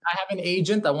I have an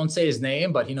agent. I won't say his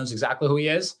name, but he knows exactly who he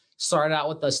is. Started out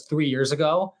with us 3 years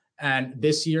ago. And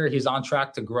this year he's on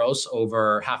track to gross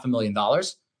over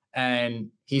 $500,000. And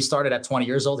he started at 20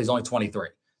 years old. He's only 23.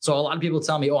 So a lot of people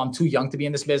tell me, oh, I'm too young to be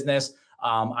in this business.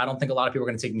 I don't think a lot of people are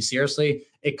going to take me seriously.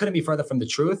 It couldn't be further from the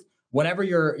truth. Whenever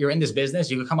you're in this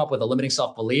business, you can come up with a limiting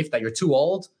self-belief that you're too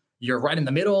old, you're right in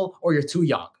the middle, or you're too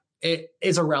young. It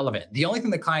is irrelevant. The only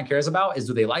thing the client cares about is,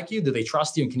 do they like you? Do they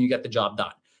trust you? And can you get the job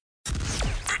done?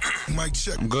 Mic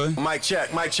check. I'm good. Mic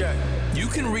check. Mic check. You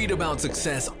can read about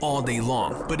success all day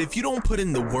long, but if you don't put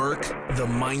in the work, the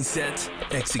mindset,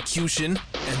 execution,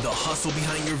 and the hustle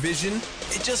behind your vision,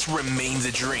 it just remains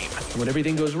a dream. When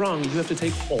everything goes wrong, you have to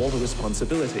take all the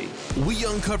responsibility. We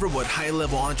uncover what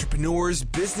high-level entrepreneurs,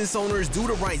 business owners do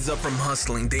to rise up from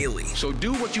hustling daily. So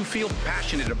do what you feel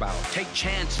passionate about. Take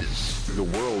chances. The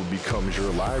world becomes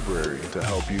your library to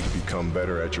help you to become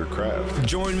better at your craft.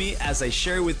 Join me as I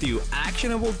share with you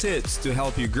actionable tips to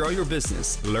help you grow your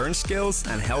business, learn skills,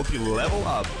 and help you level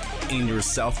up in your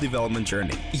self-development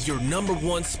journey. Your number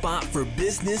one spot for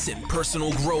business and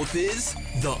personal growth is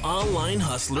the Online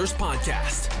Hustlers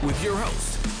Podcast with your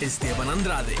host, Esteban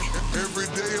Andrade. Every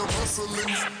day I'm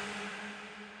hustling.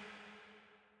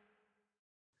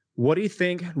 What do you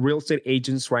think real estate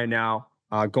agents right now,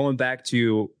 going back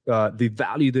to the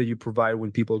value that you provide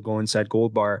when people go inside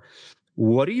Gold Bar,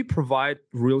 what do you provide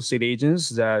real estate agents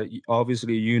that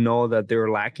obviously you know that they're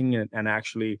lacking and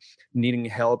actually needing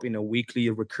help in a weekly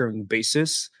recurring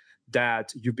basis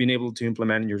that you've been able to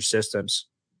implement in your systems?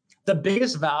 The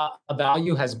biggest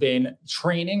value has been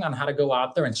training on how to go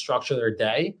out there and structure their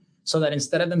day so that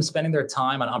instead of them spending their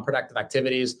time on unproductive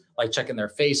activities like checking their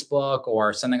Facebook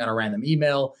or sending out a random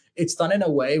email, it's done in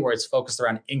a way where it's focused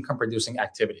around income producing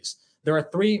activities. There are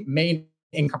three main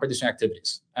income producing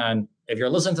activities. And if you're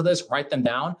listening to this, write them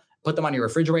down, put them on your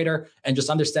refrigerator, and just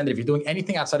understand that if you're doing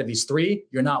anything outside of these three,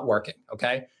 you're not working.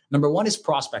 Okay. Number one is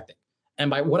prospecting. And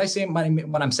by what I say,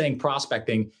 when I'm saying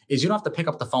prospecting is you don't have to pick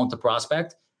up the phone to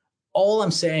prospect. All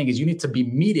I'm saying is you need to be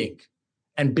meeting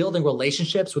and building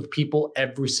relationships with people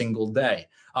every single day.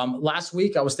 Last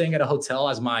week, I was staying at a hotel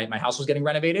as my house was getting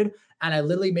renovated. And I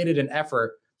literally made it an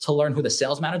effort to learn who the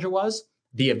sales manager was,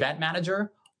 the event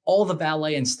manager, all the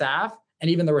valet and staff, and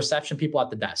even the reception people at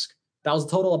the desk. That was a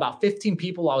total of about 15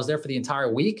 people. I was there for the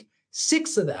entire week.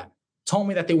 6 of them told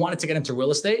me that they wanted to get into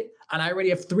real estate. And I already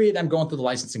have 3 of them going through the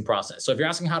licensing process. So if you're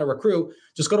asking how to recruit,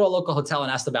 just go to a local hotel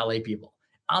and ask the valet people.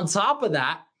 On top of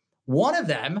that, one of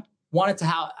them wanted to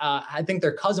have, I think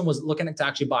their cousin was looking to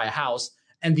actually buy a house.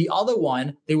 And the other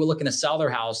one, they were looking to sell their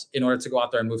house in order to go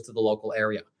out there and move to the local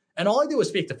area. And all I did was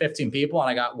speak to 15 people and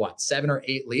I got 7 or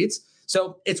 8 leads.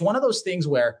 So it's one of those things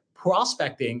where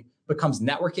prospecting becomes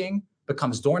networking,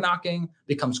 becomes door knocking,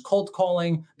 becomes cold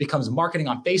calling, becomes marketing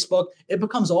on Facebook. It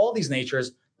becomes all these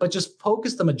natures, but just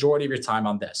focus the majority of your time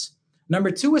on this.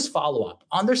 Number 2 is follow-up.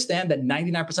 Understand that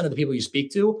 99% of the people you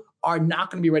speak to are not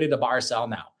going to be ready to buy or sell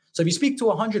now. So if you speak to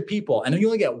 100 people and you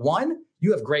only get 1,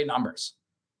 you have great numbers.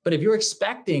 But if you're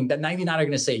expecting that 99 are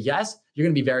going to say yes, you're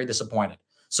going to be very disappointed.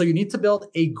 So you need to build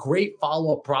a great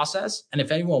follow-up process. And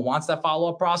if anyone wants that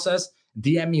follow-up process,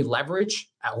 DM me leverage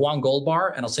at Juan Gold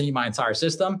Bar and I'll send you my entire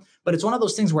system. But it's one of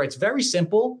those things where it's very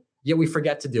simple, yet we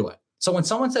forget to do it. So when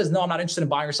someone says, no, I'm not interested in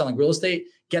buying or selling real estate,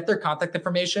 get their contact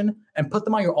information and put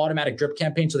them on your automatic drip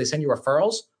campaign so they send you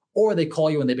referrals or they call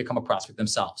you and they become a prospect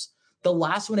themselves. The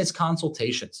last one is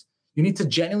consultations. You need to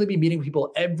genuinely be meeting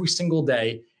people every single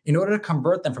day in order to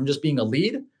convert them from just being a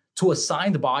lead to a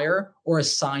signed buyer or a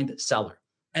signed seller.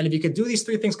 And if you could do these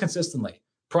 3 things consistently,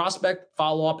 prospect,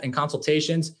 follow-up, and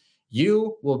consultations,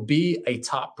 you will be a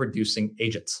top producing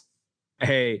agent.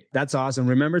 Hey, that's awesome.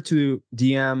 Remember to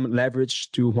DM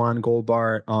leverage to Juan Gold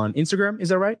Bar on Instagram. Is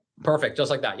that right? Perfect. Just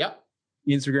like that. Yep.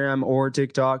 Instagram or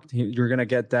TikTok. You're going to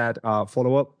get that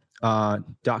follow-up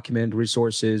document,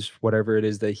 resources, whatever it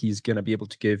is that he's going to be able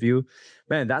to give you.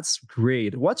 Man, that's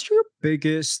great. What's your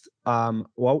biggest, what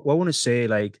I want to say,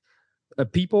 like,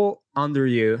 people under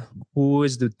you, who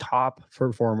is the top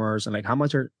performers and how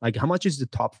much is the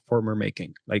top performer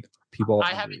making? Like people.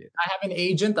 I have an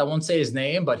agent. I won't say his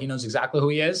name, but he knows exactly who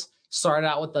he is. Started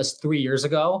out with us 3 years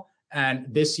ago. And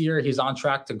this year he's on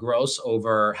track to gross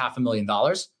over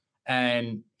 $500,000.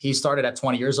 And he started at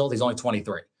 20 years old. He's only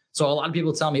 23. So a lot of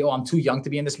people tell me, oh, I'm too young to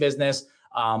be in this business.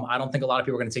 I don't think a lot of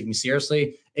people are going to take me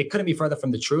seriously. It couldn't be further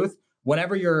from the truth.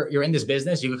 Whenever you're in this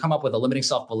business, you can come up with a limiting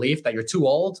self-belief that you're too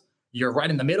old, you're right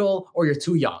in the middle, or you're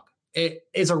too young. It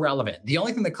is irrelevant. The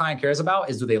only thing the client cares about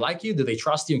is, do they like you? Do they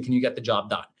trust you? And can you get the job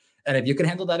done? And if you can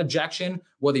handle that objection,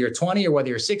 whether you're 20 or whether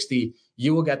you're 60,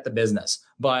 you will get the business.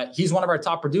 But he's one of our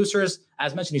top producers.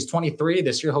 As mentioned, he's 23.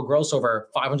 This year, he'll gross over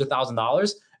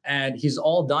 $500,000. And he's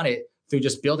all done it through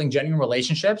just building genuine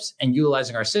relationships and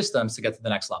utilizing our systems to get to the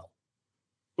next level.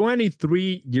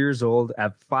 23 years old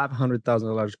at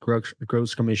 $500,000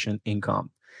 gross commission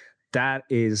income. That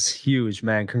is huge,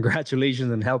 man.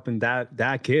 Congratulations on helping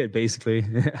that kid, basically.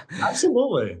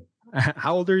 Absolutely.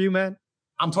 How old are you, man?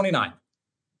 I'm 29.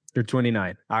 You're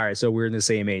 29. All right, so we're in the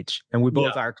same age, and we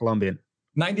both are Colombian.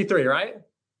 93, right?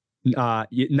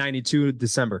 92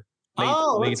 December.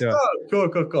 Let's go.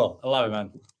 Cool. I love it,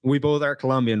 man. We both are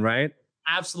Colombian, right?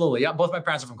 Absolutely. Yeah, both my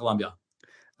parents are from Colombia.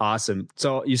 Awesome.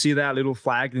 So you see that little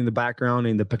flag in the background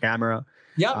in the camera?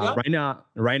 Yeah.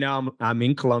 Right now, I'm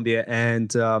in Colombia,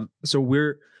 and so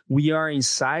we are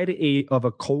inside of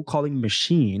a cold calling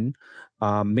machine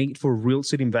made for real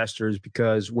estate investors,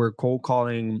 because we're cold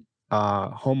calling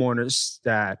homeowners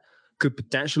that could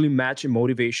potentially match in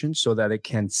motivation so that it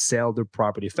can sell their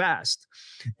property fast.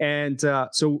 And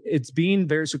so it's been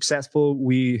very successful.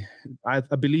 I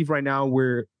believe right now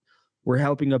we're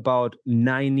helping about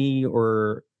 90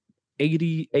 or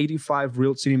 85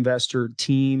 real estate investor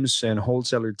teams and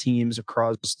wholesaler teams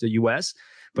across the US.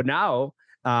 But now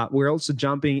we're also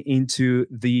jumping into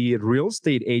the real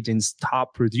estate agents,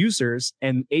 top producers,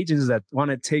 and agents that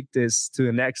want to take this to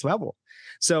the next level.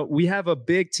 So we have a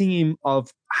big team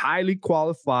of highly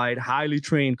qualified, highly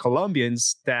trained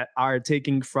Colombians that are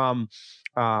taking from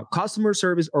customer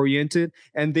service oriented,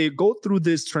 and they go through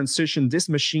this transition, this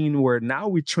machine where now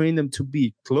we train them to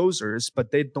be closers,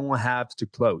 but they don't have to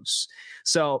close.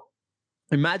 So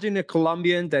imagine a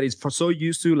Colombian that is so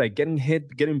used to like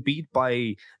getting beat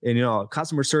by,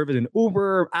 customer service in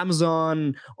Uber,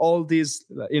 Amazon, all these,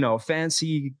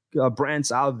 fancy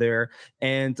brands out there.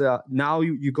 And now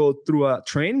you go through a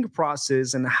training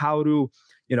process and how to,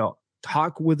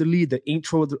 talk with the lead, the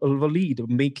intro of the lead,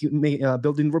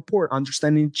 building rapport,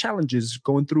 understanding challenges,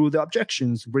 going through the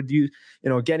objections,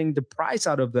 getting the price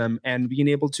out of them, and being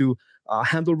able to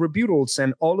handle rebuttals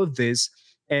and all of this.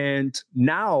 And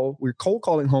now we're cold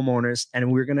calling homeowners,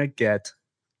 and we're going to get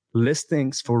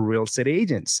listings for real estate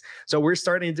agents. So we're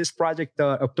starting this project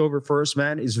October 1st,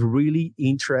 man. Is really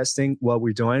interesting what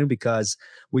we're doing, because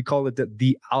we call it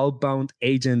the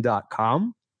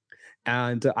outboundagent.com.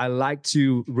 And I like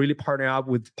to really partner up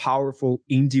with powerful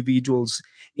individuals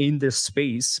in this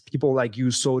space, people like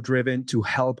you, so driven to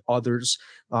help others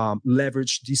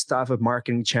leverage these type of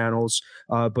marketing channels,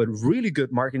 but really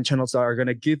good marketing channels that are going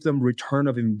to give them return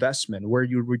of investment, where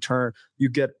you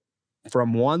get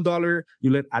from $1,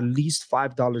 you let at least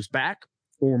 $5 back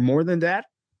or more than that.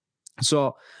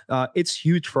 So it's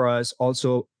huge for us.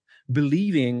 Also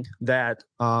believing that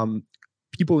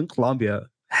people in Colombia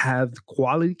have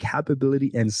quality, capability,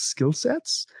 and skill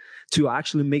sets to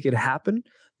actually make it happen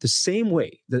the same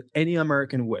way that any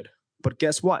American would. But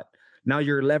guess what? Now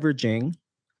you're leveraging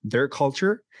their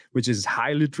culture, which is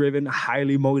highly driven,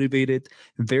 highly motivated,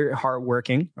 very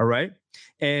hardworking. All right.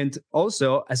 And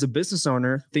also, as a business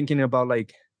owner, thinking about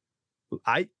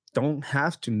I don't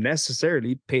have to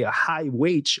necessarily pay a high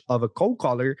wage of a cold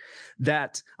caller,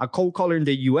 that a cold caller in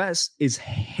the US is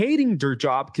hating their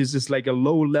job because it's like a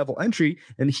low level entry.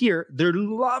 And here they're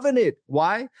loving it.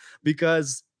 Why?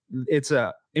 Because it's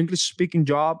a English speaking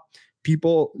job.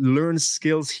 People learn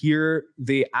skills here.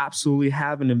 They absolutely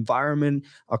have an environment,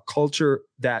 a culture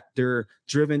that they're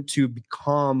driven to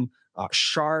become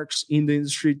sharks in the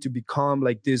industry, to become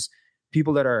like this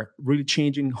people that are really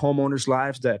changing homeowners'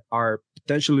 lives, that are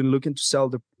potentially looking to sell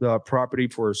the property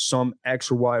for some X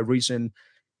or Y reason,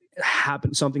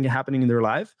 something happening in their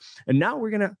life. And now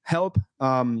we're going to help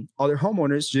other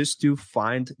homeowners just to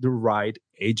find the right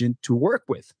agent to work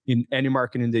with in any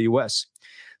market in the US.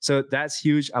 So that's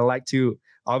huge. I like to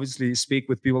obviously speak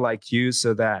with people like you,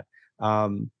 so that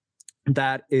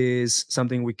that is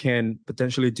something we can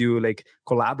potentially do, like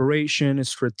collaboration,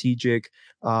 strategic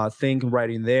thing right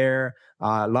in there.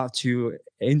 I'd love to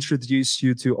introduce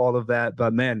you to all of that.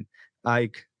 But man, I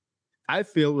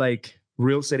feel like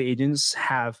real estate agents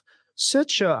have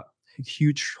such a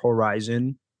huge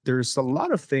horizon. There's a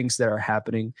lot of things that are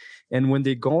happening. And when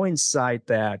they go inside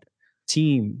that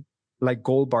team, like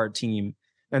Gold Bar team,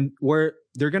 and where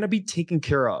they're going to be taken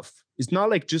care of, it's not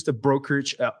like just a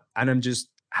brokerage and I'm just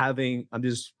having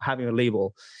a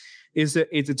label. It's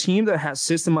a team that has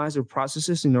systemized their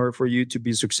processes in order for you to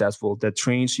be successful, that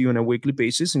trains you on a weekly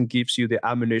basis and gives you the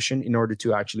ammunition in order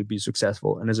to actually be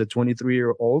successful. And as a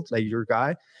 23-year-old, like your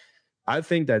guy, I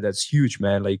think that's huge,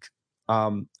 man. Like,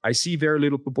 I see very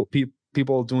little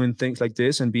people doing things like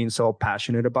this and being so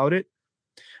passionate about it,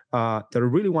 that I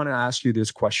really want to ask you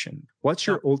this question. What's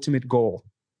your ultimate goal?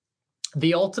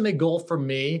 The ultimate goal for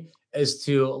me is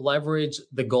to leverage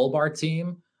the Gold Bar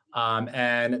team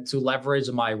and to leverage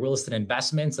my real estate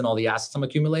investments and all the assets I'm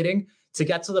accumulating to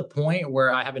get to the point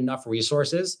where I have enough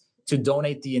resources to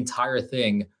donate the entire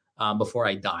thing before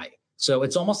I die. So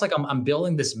it's almost like I'm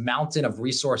building this mountain of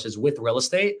resources with real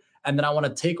estate. And then I want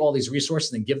to take all these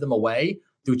resources and give them away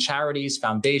through charities,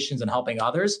 foundations, and helping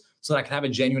others so that I can have a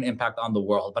genuine impact on the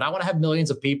world. But I want to have millions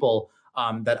of people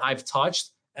that I've touched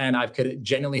and I could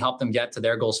genuinely help them get to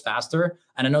their goals faster.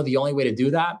 And I know the only way to do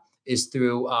that is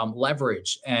through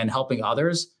leverage and helping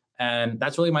others. And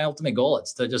that's really my ultimate goal.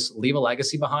 It's to just leave a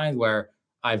legacy behind where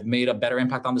I've made a better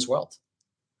impact on this world.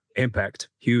 Impact,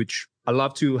 huge. I'd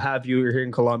love to have you here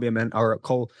in Colombia, man. Our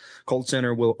call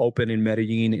center will open in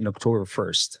Medellin in October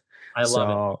 1st. I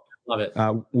love it.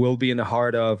 We'll be in the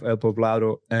heart of El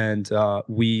Poblado, and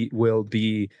we will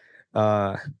be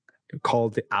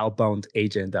called the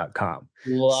outboundagent.com.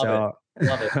 Love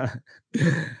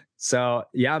it. So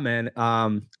yeah, man.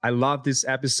 I love this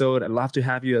episode. I'd love to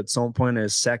have you at some point in a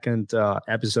second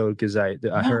episode because I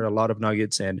heard a lot of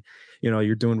nuggets, and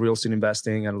you're doing real estate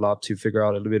investing. I'd love to figure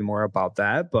out a little bit more about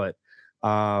that. But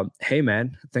hey,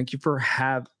 man, thank you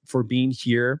for being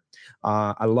here.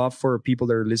 I love for people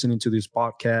that are listening to this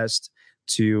podcast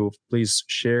to please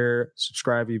share,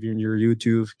 subscribe if you're in your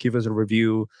YouTube, give us a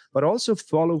review, but also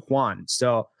follow Juan.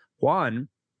 So Juan,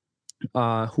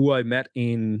 who I met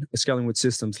in Scaling with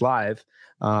Systems Live,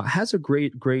 has a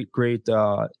great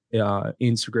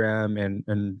Instagram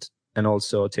and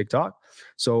also TikTok.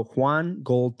 So Juan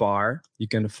Goldbar, you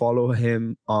can follow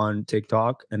him on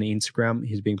TikTok and Instagram.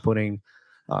 He's been putting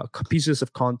pieces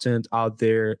of content out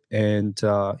there, and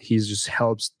he just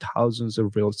helps thousands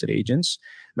of real estate agents.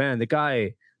 Man, the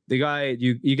guy,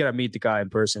 you gotta meet the guy in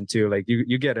person too. Like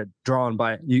you get drawn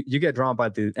by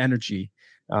the energy.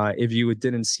 If you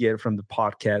didn't see it from the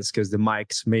podcast, because the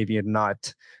mics maybe are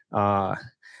not,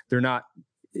 they're not,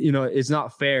 it's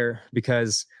not fair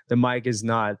because the mic is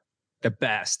not the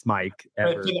best mic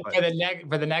ever.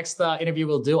 For the next interview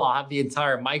we'll do, I'll have the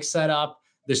entire mic set up,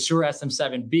 the Shure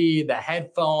SM7B, the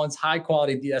headphones, high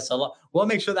quality DSLR. We'll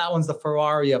make sure that one's the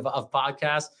Ferrari of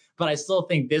podcasts. But I still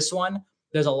think this one,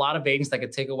 there's a lot of agents that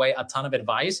could take away a ton of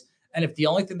advice. And if the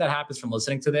only thing that happens from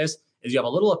listening to this is you have a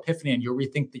little epiphany and you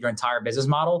rethink your entire business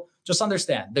model, just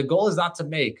understand the goal is not to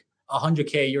make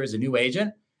 100K a year as a new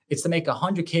agent. It's to make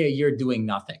 100K a year doing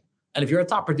nothing. And if you're a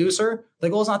top producer, the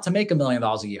goal is not to make $1 million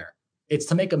a year. It's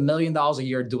to make $1 million a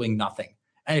year doing nothing.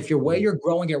 And if your way you're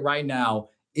growing it right now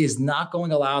is not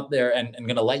going out there and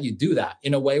going to let you do that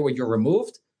in a way where you're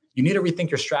removed, you need to rethink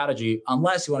your strategy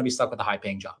unless you want to be stuck with a high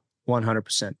paying job.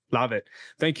 100%. Love it.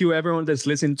 Thank you, everyone that's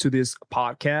listening to this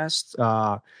podcast.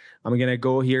 I'm going to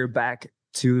go here back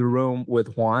to the room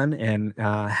with Juan and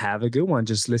have a good one.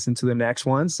 Just listen to the next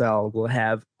one. So we'll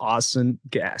have awesome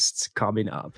guests coming up.